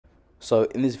So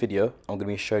in this video, I'm going to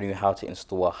be showing you how to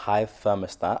install a Hive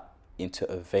thermostat into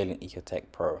a Vaillant EcoTec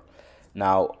Pro.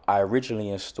 Now, I originally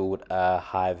installed a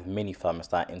Hive mini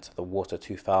thermostat into the Water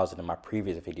 2000 in my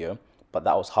previous video, but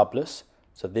that was hubless.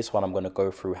 So this one I'm going to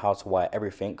go through how to wire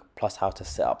everything, plus how to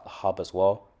set up the hub as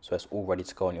well, so it's all ready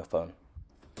to go on your phone.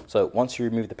 So once you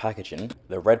remove the packaging,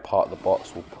 the red part of the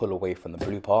box will pull away from the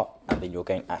blue part, and then you'll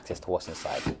gain access to what's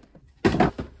inside.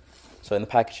 So in the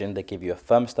packaging, they give you a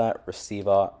thermostat,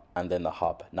 receiver, and then the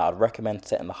hub. Now I'd recommend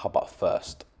setting the hub up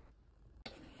first.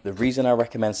 The reason I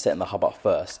recommend setting the hub up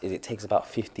first is it takes about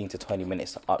 15 to 20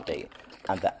 minutes to update,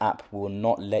 and the app will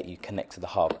not let you connect to the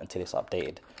hub until it's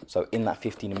updated. So in that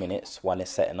 15 minutes while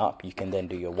it's setting up, you can then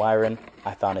do your wiring.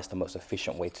 I found it's the most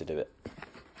efficient way to do it.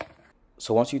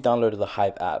 So once you've downloaded the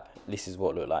Hive app, this is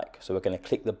what it looks like. So we're going to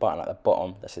click the button at the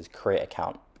bottom that says create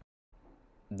account.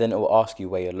 Then it will ask you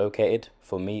where you're located.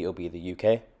 For me, it'll be the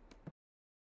UK.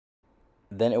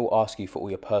 Then it will ask you for all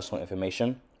your personal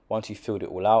information. Once you've filled it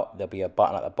all out, there'll be a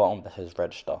button at the bottom that says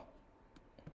register.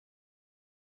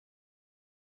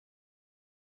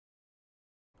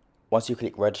 Once you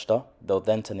click register, they'll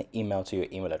then send an email to your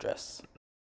email address.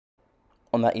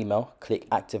 On that email, click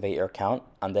activate your account,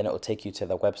 and then it will take you to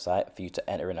the website for you to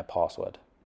enter in a password.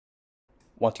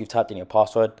 Once you've typed in your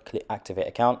password, click activate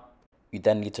account. You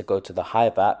then need to go to the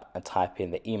Hive app and type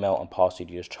in the email and password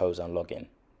you just chose and log in.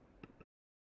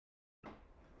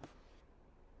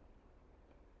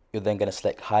 You're then going to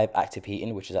select Hive Active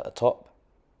Heating, which is at the top,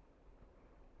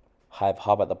 Hive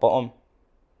Hub at the bottom,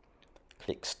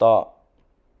 click Start,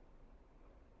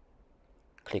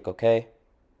 click OK,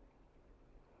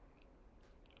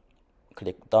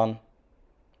 click Done,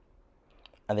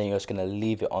 and then you're just going to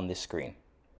leave it on this screen.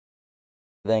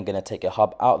 Then going to take your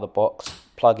hub out of the box,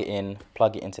 plug it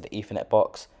into the Ethernet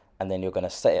box, and then you're going to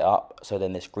set it up so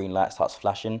then this green light starts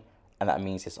flashing, and that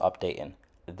means it's updating.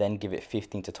 Then give it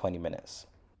 15 to 20 minutes.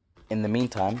 In the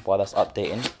meantime, while that's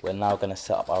updating, we're now going to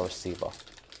set up our receiver.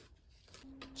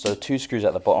 So 2 screws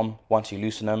at the bottom. Once you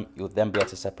loosen them, you'll then be able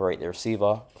to separate the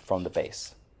receiver from the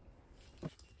base.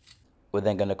 We're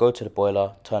then going to go to the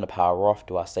boiler, turn the power off,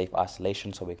 do our safe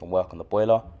isolation so we can work on the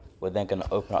boiler. We're then going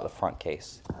to open up the front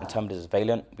case. In terms of this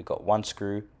Vaillant, we've got 1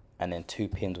 screw and then 2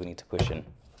 pins we need to push in.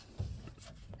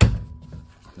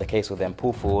 The case will then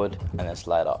pull forward and then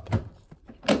slide up.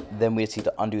 Then we just need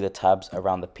to undo the tabs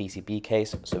around the PCB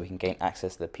case so we can gain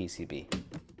access to the PCB.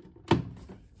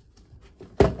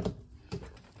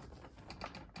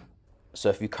 So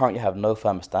if you currently have no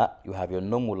thermostat, you have your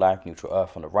normal live neutral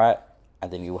earth on the right,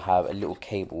 and then you will have a little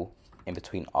cable in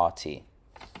between RT.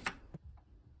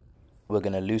 We're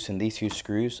going to loosen these 2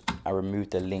 screws and remove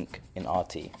the link in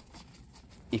RT.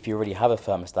 If you already have a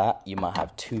thermostat, you might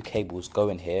have 2 cables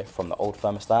going here from the old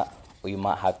thermostat, or you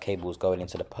might have cables going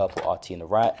into the purple RT on the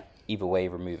right. Either way,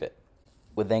 remove it.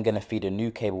 We're then going to feed a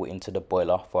new cable into the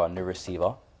boiler for our new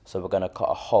receiver. So we're going to cut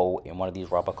a hole in one of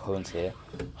these rubber cones here.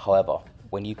 However,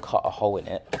 when you cut a hole in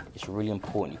it, it's really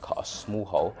important you cut a small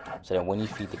hole, so then when you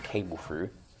feed the cable through,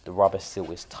 the rubber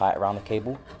seal is tight around the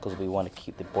cable, because we want to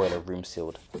keep the boiler room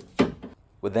sealed.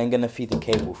 We're then going to feed the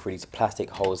cable through these plastic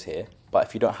holes here, but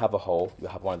if you don't have a hole, you'll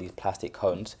have one of these plastic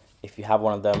cones. If you have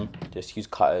one of them, just use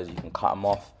cutters, you can cut them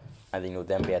off, and then you'll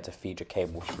then be able to feed your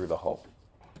cable through the hole.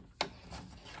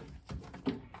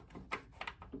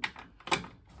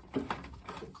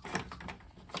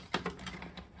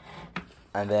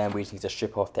 And then we just need to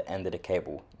strip off the end of the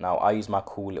cable. Now I use my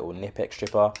cool little Nipec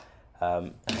stripper. I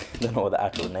don't know what the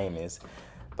actual name is,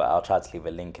 but I'll try to leave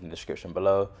a link in the description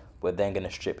below. We're then going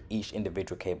to strip each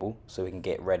individual cable so we can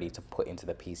get ready to put into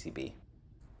the PCB.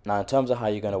 Now in terms of how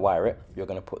you're going to wire it, you're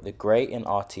going to put the grey in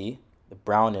RT, the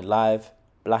brown in live,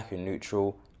 black in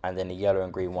neutral, and then the yellow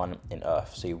and green one in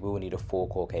earth. So you will need a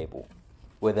 4-core cable.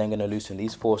 We're then going to loosen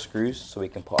these 4 screws so we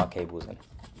can put our cables in.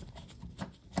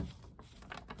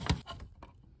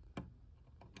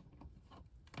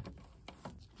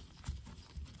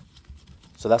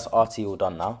 So that's RT all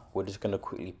done now. We're just going to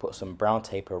quickly put some brown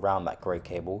tape around that grey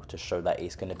cable to show that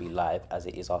it's going to be live, as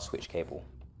it is our switch cable.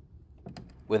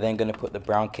 We're then going to put the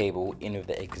brown cable in with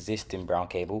the existing brown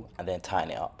cable and then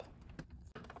tighten it up.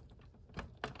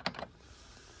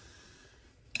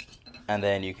 And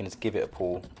then you can just give it a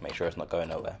pull, make sure it's not going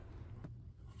nowhere.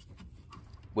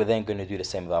 We're then going to do the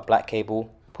same with our black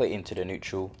cable, put it into the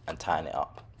neutral and tighten it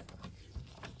up.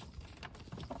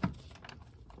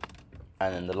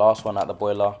 And then the last one at the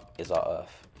boiler is our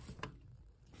earth.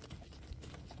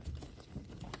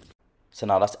 So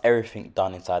now that's everything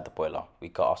done inside the boiler. We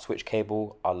got our switch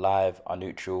cable, our live, our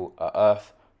neutral, our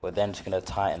earth. We're then just going to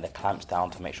tighten the clamps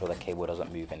down to make sure the cable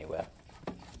doesn't move anywhere.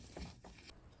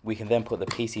 We can then put the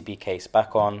PCB case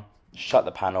back on, shut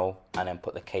the panel, and then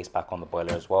put the case back on the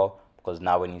boiler as well, because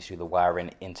now we need to do the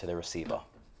wiring into the receiver.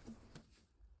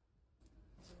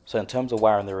 So in terms of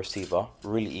wiring the receiver,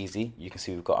 really easy. You can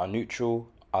see we've got our neutral,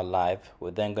 our live.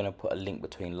 We're then going to put a link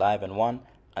between live and 1,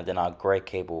 and then our grey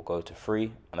cable will go to 3,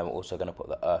 and then we're also going to put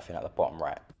the earth in at the bottom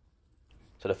right.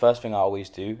 So the first thing I always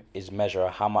do is measure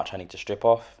how much I need to strip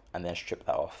off, and then strip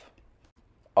that off.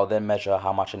 I'll then measure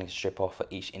how much I need to strip off for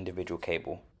each individual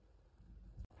cable.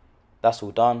 That's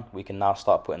all done. We can now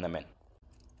start putting them in.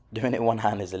 Doing it one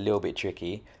hand is a little bit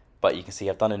tricky, but you can see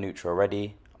I've done a neutral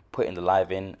already, putting the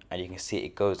live in, and you can see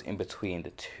it goes in between the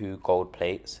 2 gold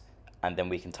plates, and then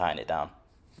we can tighten it down.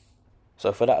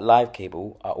 So for that live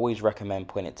cable, I always recommend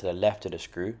putting it to the left of the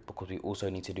screw, because we also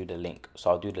need to do the link.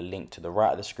 So I'll do the link to the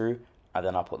right of the screw, and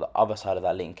then I'll put the other side of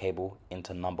that link cable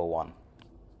into number 1.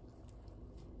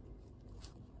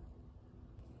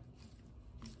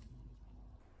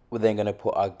 We're then going to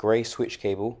put our grey switch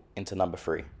cable into number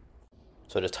 3.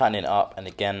 So just tightening it up, and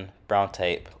again, brown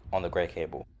tape on the grey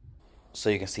cable. So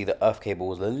you can see the earth cable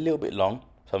was a little bit long,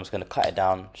 so I'm just going to cut it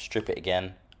down, strip it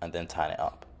again, and then tighten it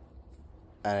up.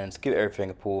 And then just give everything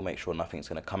a pull, make sure nothing's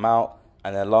going to come out.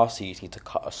 And then lastly, you just need to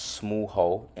cut a small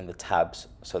hole in the tabs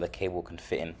so the cable can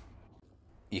fit in.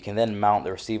 You can then mount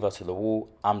the receiver to the wall.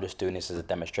 I'm just doing this as a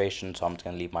demonstration, so I'm just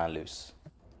going to leave mine loose.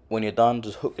 When you're done,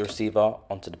 just hook the receiver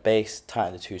onto the base,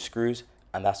 tighten the 2 screws,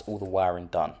 and that's all the wiring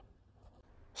done.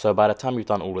 So by the time you've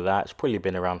done all of that, it's probably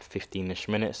been around 15ish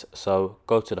minutes. So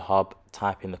go to the hub,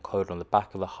 type in the code on the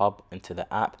back of the hub into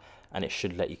the app, and it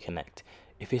should let you connect.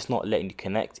 If it's not letting you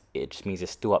connect, it just means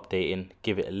it's still updating.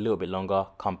 Give it a little bit longer,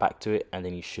 come back to it, and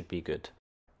then you should be good.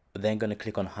 We're then going to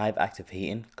click on Hive Active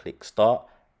Heating, click Start,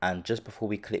 and just before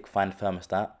we click Find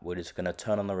Thermostat, we're just going to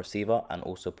turn on the receiver and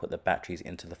also put the batteries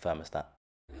into the thermostat.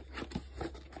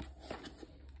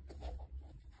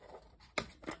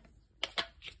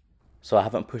 So I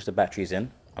haven't pushed the batteries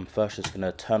in. I'm first just going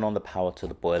to turn on the power to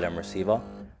the boiler and receiver.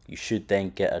 You should then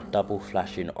get a double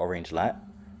flashing orange light.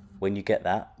 When you get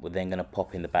that, we're then going to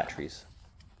pop in the batteries.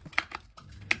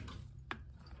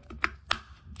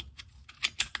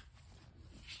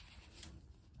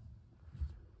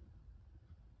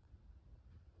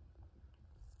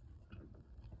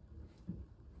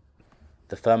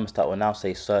 The thermostat will now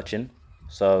say searching,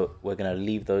 so we're going to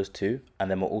leave those 2,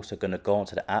 and then we're also going to go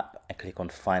onto the app and click on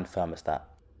Find Thermostat.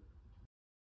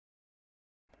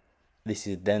 This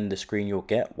is then the screen you'll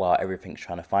get while everything's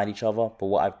trying to find each other, but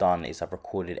what I've done is I've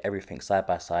recorded everything side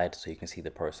by side so you can see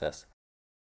the process.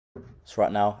 So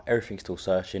right now, everything's still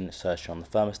searching. It's searching on the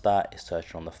thermostat, it's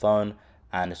searching on the phone,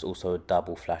 and it's also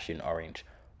double flashing orange.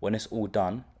 When it's all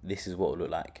done, this is what it will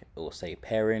look like. It will say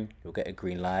pairing, you'll get a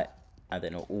green light, and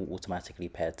then it will all automatically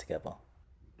pair together.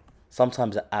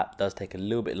 Sometimes the app does take a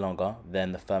little bit longer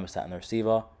than the thermostat and the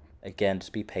receiver. Again,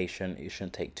 just be patient, it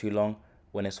shouldn't take too long.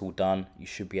 When it's all done, you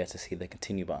should be able to see the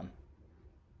continue button.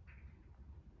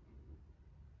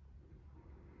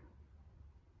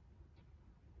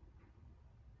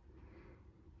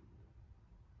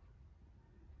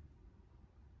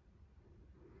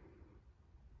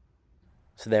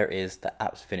 So there it is, the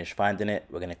app's finished finding it.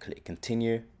 We're going to click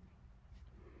continue.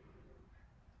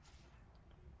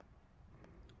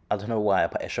 I don't know why,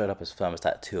 but it showed up as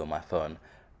thermostat 2 on my phone.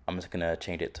 I'm just going to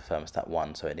change it to thermostat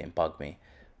 1 so it didn't bug me.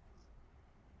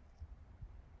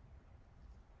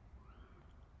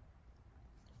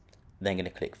 Then going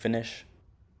to click finish.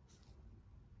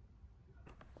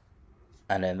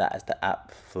 And then that is the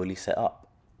app fully set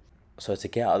up. So to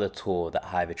get out of the tour that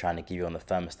Hive are trying to give you on the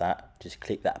thermostat, just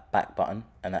click that back button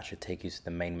and that should take you to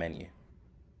the main menu.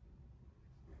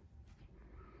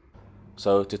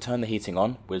 So to turn the heating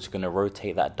on, we're just going to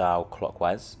rotate that dial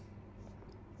clockwise.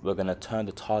 We're going to turn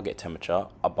the target temperature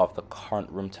above the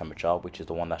current room temperature, which is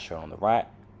the one that's shown on the right.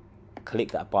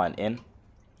 Click that button in,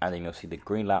 and then you'll see the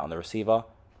green light on the receiver,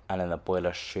 and then the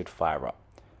boiler should fire up.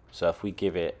 So if we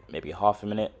give it maybe half a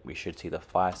minute, we should see the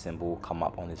fire symbol come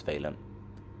up on this Vaillant.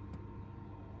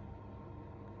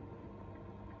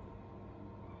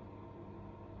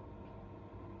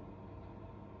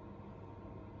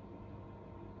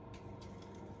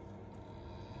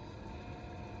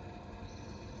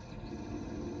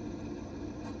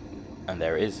 And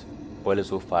there it is,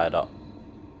 boiler's all fired up.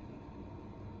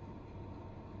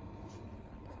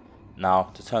 Now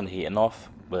to turn the heating off,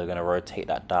 we're going to rotate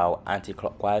that dial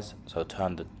anti-clockwise, so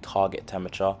turn the target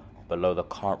temperature below the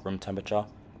current room temperature,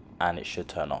 and it should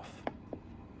turn off.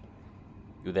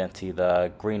 You'll then see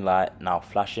the green light now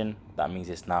flashing, that means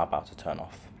it's now about to turn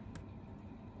off.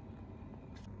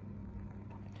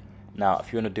 Now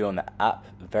if you want to do it on the app,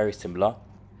 very similar.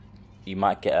 You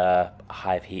might get a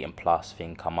Hive Heating Plus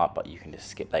thing come up, but you can just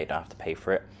skip that, you don't have to pay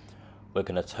for it. we're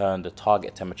going to turn the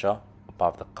target temperature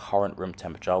above the current room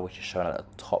temperature, which is shown at the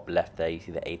top left there. You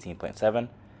see the 18.7.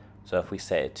 So if we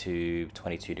set it to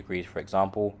 22 degrees, for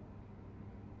example,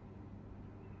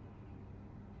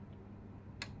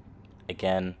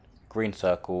 again, green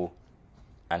circle,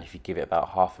 and if you give it about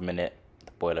half a minute,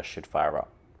 the boiler should fire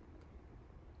up.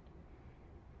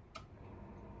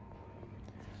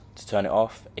 To turn it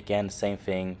off, again, same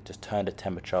thing, just turn the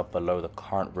temperature below the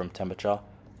current room temperature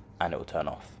and it will turn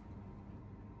off.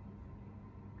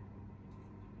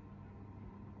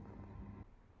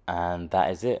 And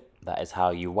that is it. That is how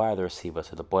you wire the receiver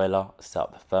to the boiler, set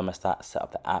up the thermostat, set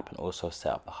up the app, and also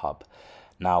set up the hub.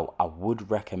 Now, I would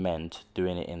recommend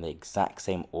doing it in the exact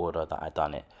same order that I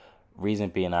done it. Reason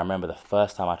being, I remember the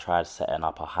first time I tried setting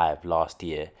up a Hive last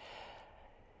year,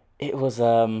 it was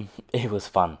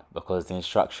fun because the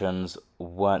instructions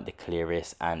weren't the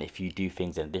clearest, and if you do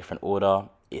things in a different order,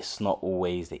 it's not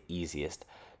always the easiest.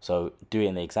 So do it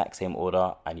in the exact same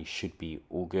order and you should be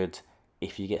all good.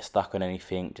 If you get stuck on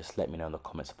anything, just let me know in the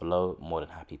comments below. More than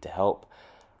happy to help.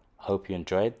 Hope you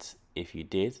enjoyed. If you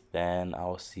did, then I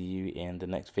will see you in the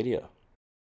next video.